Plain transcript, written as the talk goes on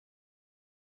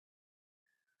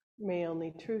May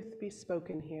only truth be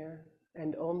spoken here,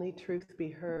 and only truth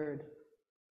be heard.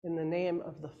 In the name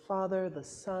of the Father, the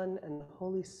Son, and the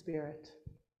Holy Spirit.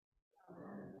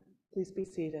 Amen. Please be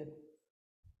seated.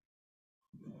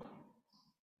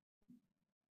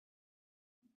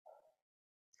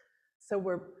 So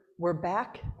we're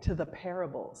back to the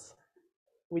parables.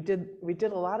 We did a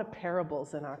lot of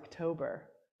parables in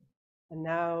October, and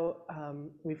now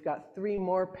we've got 3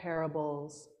 more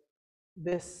parables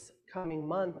this coming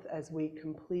month as we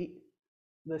complete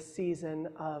the season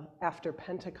of after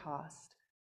Pentecost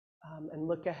and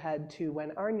look ahead to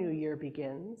when our new year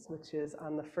begins, which is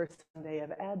on the first Sunday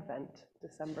of Advent,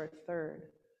 December 3rd.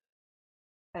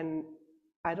 And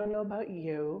I don't know about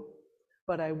you,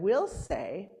 but I will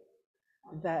say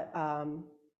that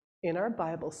in our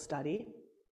Bible study,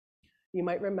 you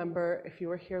might remember if you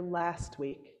were here last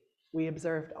week, we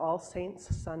observed All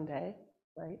Saints Sunday,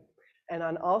 right? And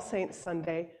on All Saints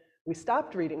Sunday, we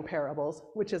stopped reading parables,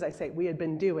 which, as I say, we had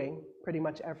been doing pretty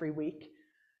much every week.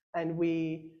 And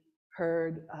we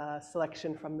heard a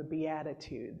selection from the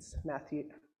Beatitudes,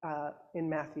 in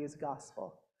Matthew's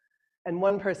Gospel. And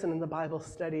one person in the Bible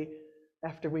study,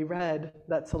 after we read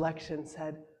that selection,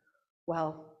 said,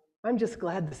 "Well, I'm just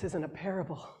glad this isn't a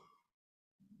parable."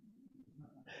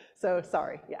 So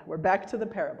sorry, yeah, we're back to the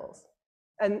parables.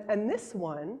 And this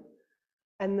one,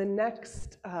 and the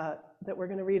next that we're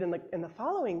going to read in the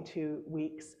following 2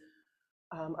 weeks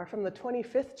are from the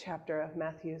 25th chapter of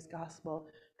Matthew's Gospel,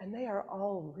 and they are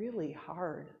all really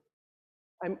hard.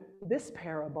 This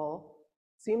parable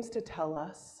seems to tell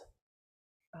us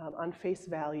on face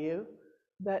value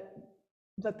that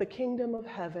the kingdom of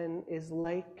heaven is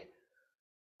like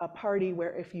a party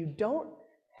where if you don't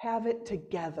have it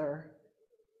together,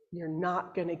 you're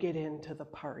not going to get into the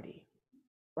party.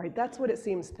 Right? That's what it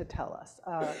seems to tell us.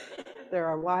 There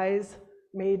are wise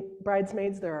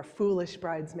bridesmaids, there are foolish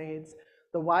bridesmaids.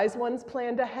 The wise ones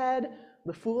planned ahead,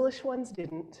 the foolish ones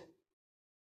didn't.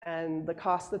 And the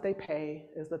cost that they pay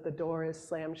is that the door is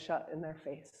slammed shut in their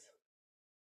face.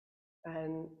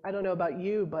 And I don't know about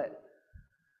you, but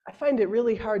I find it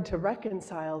really hard to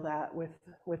reconcile that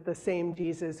with the same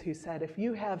Jesus who said, if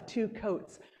you have 2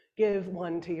 coats, give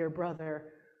one to your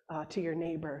brother, to your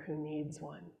neighbor who needs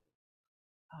one.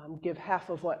 Give half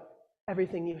of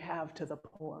everything you have to the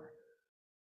poor.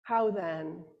 How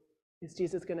then is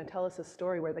Jesus going to tell us a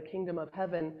story where the kingdom of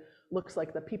heaven looks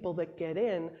like the people that get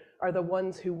in are the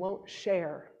ones who won't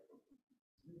share?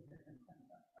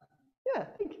 Yeah,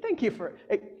 thank you for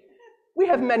it. We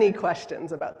have many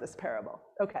questions about this parable.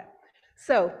 Okay,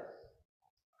 so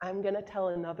I'm going to tell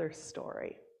another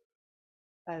story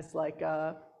as like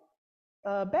a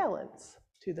balance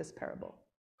to this parable.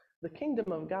 The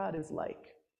kingdom of God is like.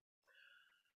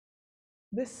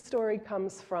 This story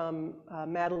comes from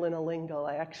Madeleine L'Engle.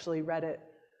 I actually read it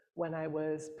when I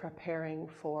was preparing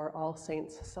for All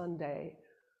Saints Sunday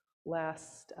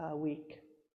last week.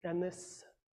 And this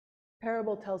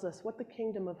parable tells us what the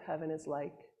kingdom of heaven is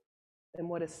like and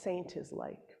what a saint is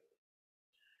like.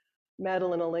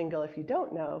 Madeleine L'Engle, if you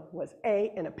don't know, was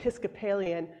A, an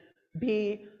Episcopalian,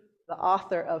 B, the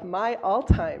author of my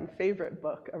all-time favorite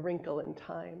book, A Wrinkle in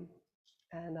Time.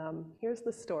 And here's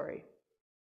the story.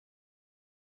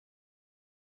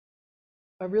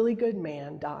 A really good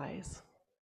man dies,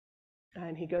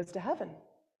 and he goes to heaven.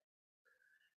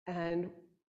 And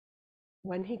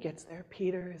when he gets there,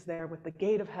 Peter is there with the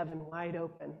gate of heaven wide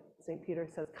open. St. Peter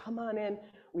says, "Come on in.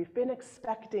 We've been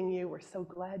expecting you. We're so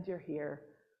glad you're here.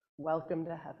 Welcome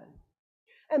to heaven."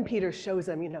 And Peter shows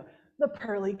him, the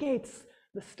pearly gates,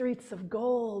 the streets of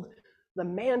gold, the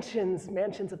mansions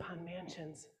upon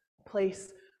mansions, a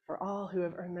place for all who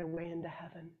have earned their way into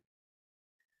heaven.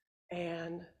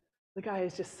 And the guy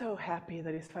is just so happy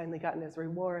that he's finally gotten his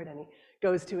reward, and he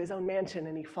goes to his own mansion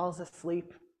and he falls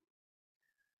asleep.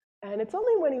 And it's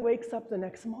only when he wakes up the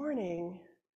next morning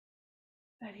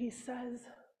that he says,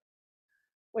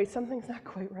 wait, something's not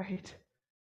quite right.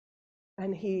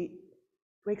 And he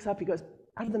wakes up, he goes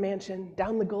out of the mansion,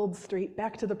 down the gold street,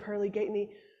 back to the pearly gate, and he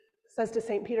says to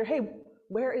St. Peter, "Hey,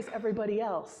 where is everybody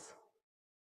else?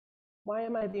 Why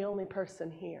am I the only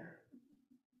person here?"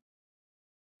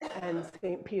 And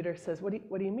St. Peter says, what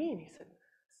do you mean? He said,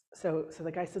 so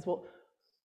the guy says, well,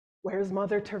 where's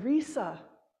Mother Teresa?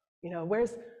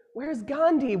 Where's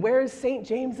Gandhi? Where's St.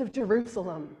 James of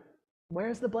Jerusalem?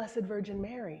 Where's the Blessed Virgin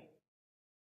Mary?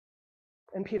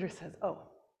 And Peter says, oh,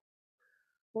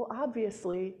 well,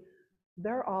 obviously,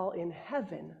 they're all in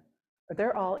heaven, or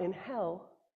they're all in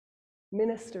hell,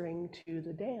 ministering to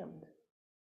the damned.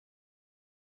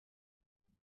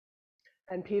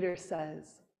 And Peter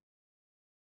says,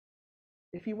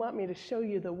 if you want me to show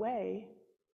you the way,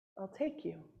 I'll take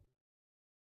you.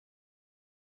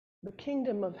 The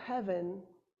kingdom of heaven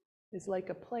is like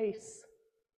a place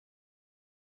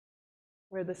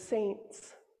where the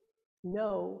saints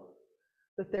know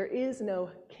that there is no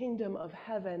kingdom of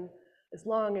heaven as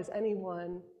long as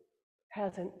anyone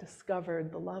hasn't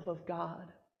discovered the love of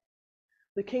God.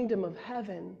 The kingdom of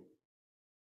heaven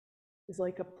is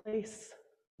like a place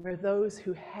where those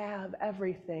who have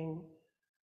everything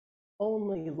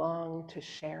only long to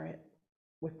share it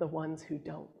with the ones who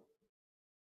don't.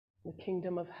 The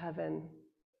kingdom of heaven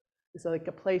is like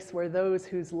a place where those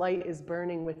whose light is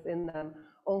burning within them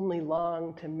only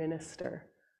long to minister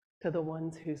to the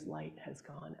ones whose light has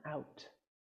gone out.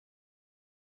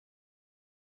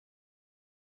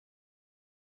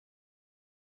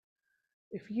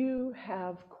 If you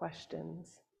have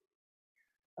questions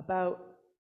about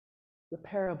the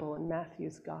parable in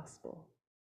Matthew's gospel,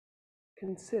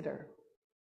 consider.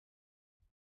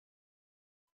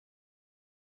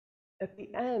 At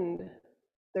the end,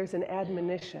 there's an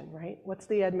admonition, right? What's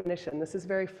the admonition? This is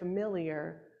very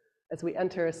familiar as we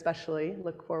enter, especially,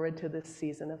 look forward to this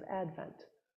season of Advent.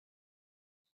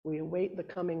 We await the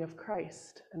coming of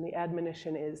Christ, and the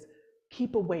admonition is,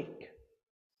 keep awake.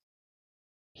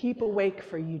 Keep awake,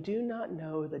 for you do not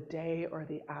know the day or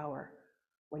the hour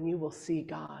when you will see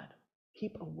God.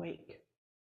 Keep awake.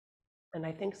 And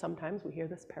I think sometimes we hear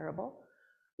this parable,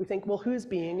 we think, well, who's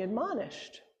being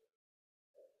admonished?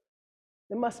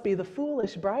 It must be the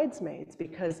foolish bridesmaids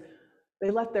because they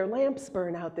let their lamps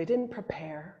burn out, they didn't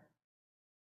prepare.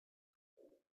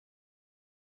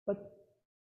 But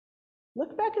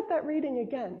look back at that reading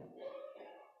again.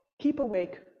 Keep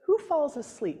awake. Who falls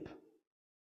asleep?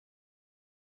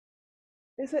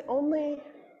 Is it only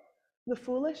the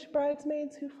foolish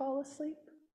bridesmaids who fall asleep?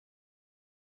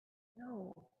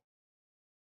 No.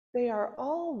 They are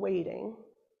all waiting.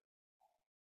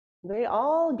 They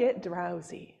all get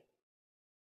drowsy.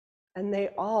 And they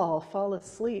all fall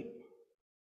asleep.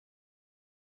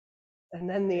 And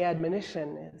then the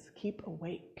admonition is, keep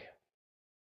awake.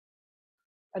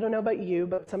 I don't know about you,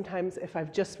 but sometimes if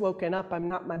I've just woken up, I'm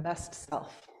not my best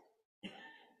self.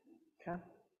 Okay?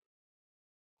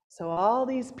 So all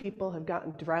these people have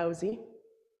gotten drowsy,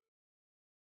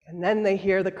 and then they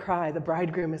hear the cry, the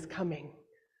bridegroom is coming.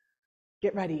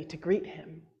 Get ready to greet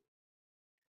him.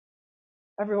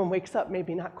 Everyone wakes up,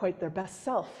 maybe not quite their best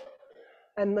self.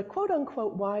 And the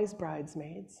quote-unquote wise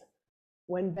bridesmaids,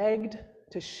 when begged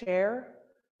to share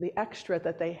the extra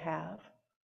that they have,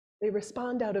 they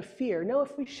respond out of fear. No,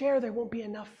 if we share, there won't be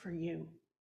enough for you.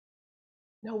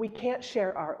 No, we can't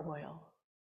share our oil.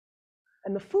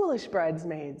 And the foolish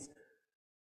bridesmaids,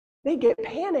 they get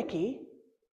panicky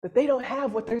that they don't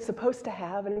have what they're supposed to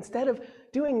have, and instead of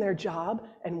doing their job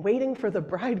and waiting for the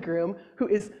bridegroom who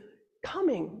is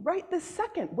coming right this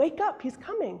second, wake up, he's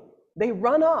coming, they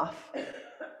run off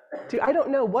to, I don't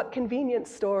know what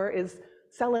convenience store is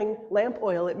selling lamp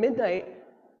oil at midnight,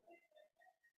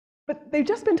 but they've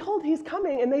just been told he's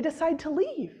coming and they decide to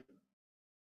leave.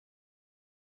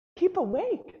 Keep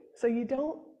awake so you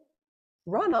don't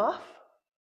run off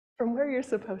from where you're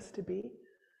supposed to be,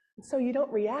 and so you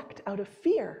don't react out of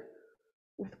fear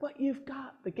with what you've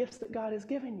got, the gifts that God has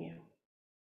given you.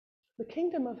 The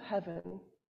kingdom of heaven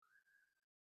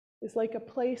is like a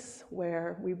place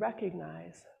where we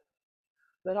recognize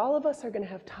that all of us are going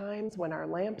to have times when our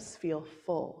lamps feel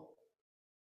full,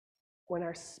 when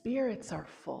our spirits are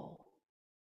full.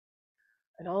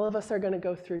 And all of us are going to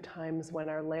go through times when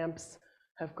our lamps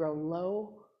have grown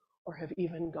low or have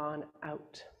even gone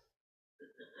out.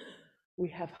 We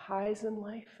have highs in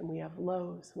life and we have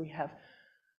lows. We have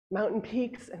mountain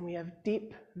peaks and we have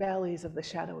deep valleys of the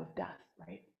shadow of death,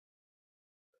 right?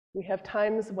 We have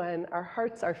times when our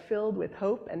hearts are filled with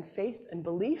hope and faith and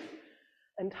belief,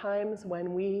 and times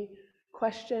when we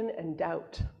question and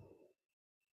doubt.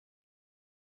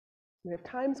 We have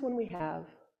times when we have,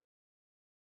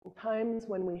 and times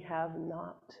when we have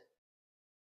not.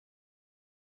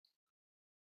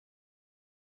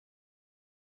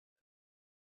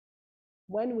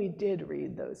 When we did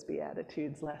read those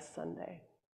Beatitudes last Sunday,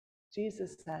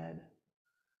 Jesus said,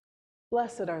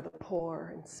 "Blessed are the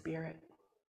poor in spirit,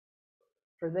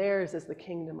 for theirs is the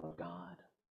kingdom of God.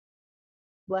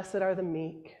 Blessed are the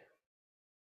meek.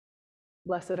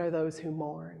 Blessed are those who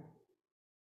mourn.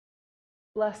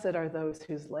 Blessed are those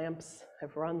whose lamps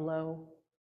have run low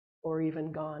or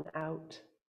even gone out.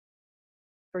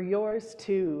 For yours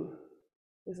too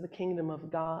is the kingdom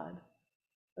of God,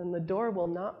 and the door will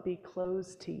not be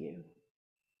closed to you."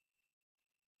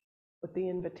 But the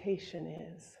invitation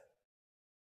is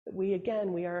that we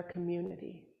are a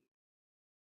community.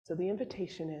 So the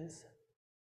invitation is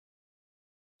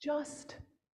just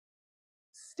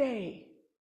stay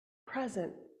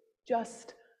present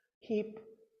Just keep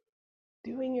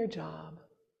doing your job,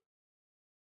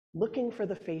 looking for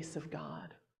the face of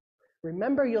God.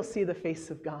 Remember, you'll see the face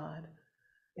of God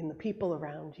in the people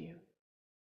around you.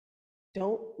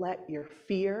 Don't let your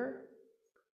fear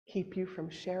keep you from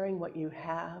sharing what you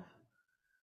have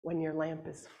when your lamp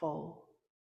is full.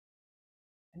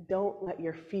 And don't let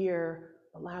your fear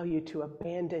allow you to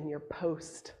abandon your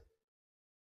post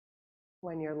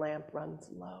when your lamp runs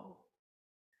low.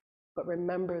 But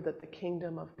remember that the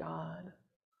kingdom of God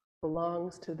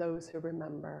belongs to those who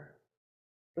remember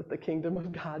that the kingdom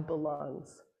of God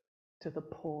belongs to the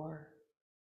poor,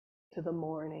 to the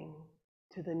mourning,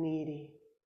 to the needy,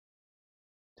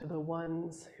 to the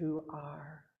ones who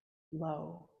are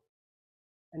low,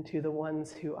 and to the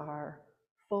ones who are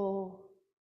full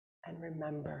and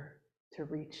remember to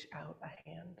reach out a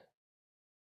hand.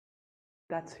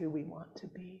 That's who we want to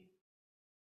be.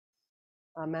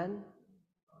 Amen.